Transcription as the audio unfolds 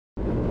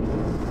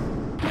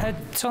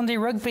Tondi,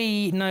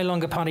 rugby no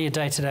longer part of your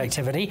day-to-day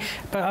activity,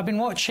 but I've been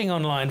watching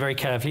online very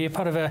carefully. You're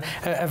part of a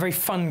very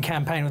fun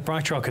campaign with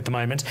Bright Rock at the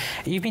moment.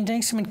 You've been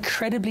doing some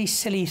incredibly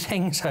silly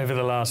things over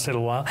the last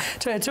little while.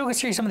 Talk us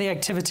through some of the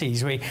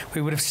activities we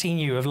would have seen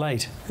you of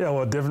late. Yeah,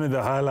 well, definitely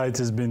the highlight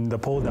has been the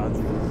pole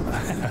dancing.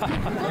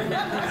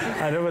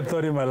 I never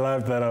thought in my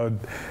life that I would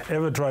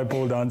ever try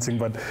pole dancing,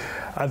 but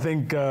I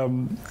think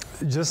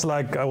just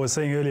like I was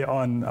saying earlier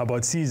on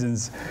about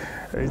seasons,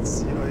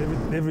 it's, you know,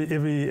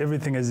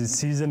 everything has its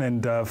season,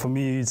 and for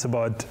me it's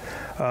about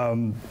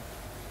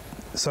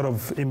sort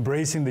of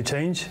embracing the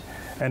change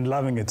and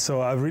loving it.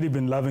 So I've really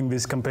been loving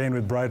this campaign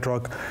with Bright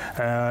Rock,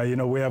 you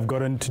know, where I've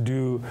gotten to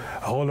do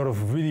a whole lot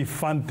of really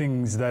fun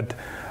things that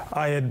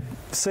I had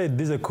said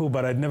these are cool,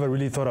 but I'd never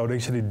really thought I would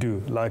actually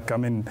do. Like, I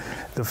mean,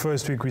 the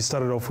first week we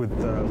started off with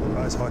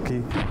ice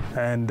hockey,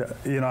 and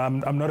you know,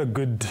 I'm not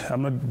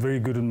very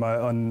good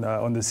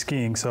on the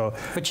skiing. So,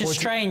 which is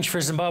strange for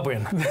a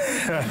Zimbabwean.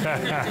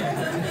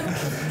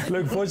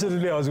 Look,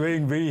 fortunately, I was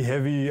wearing very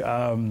heavy.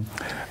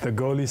 The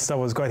goalie stuff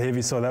was quite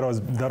heavy, so that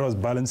was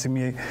balancing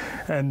me.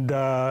 And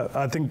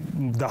I think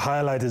the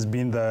highlight has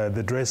been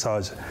the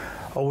dressage.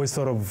 Always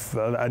thought of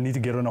I need to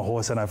get on a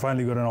horse, and I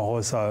finally got on a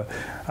horse. I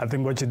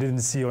think what you didn't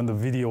see on the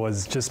video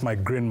was just my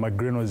grin. My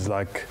grin was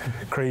like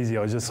crazy.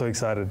 I was just so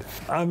excited.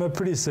 I'm a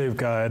pretty safe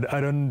guy.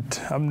 I'm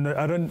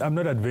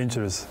not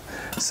adventurous.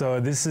 So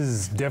this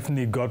has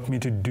definitely got me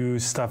to do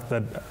stuff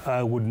that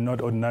I would not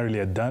ordinarily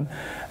have done,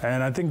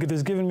 and I think it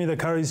has given me the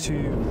courage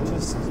to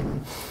just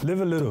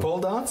live a little. To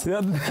pole dance?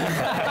 Yeah.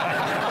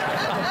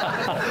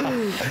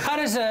 How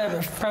does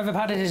Prabha,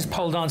 how does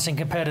pole dancing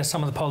compare to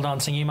some of the pole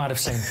dancing you might have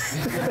seen?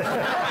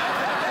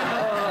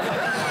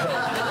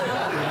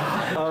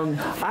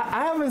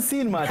 I haven't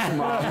seen much,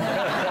 Mom.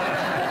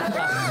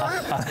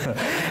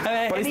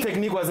 But his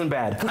technique wasn't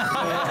bad.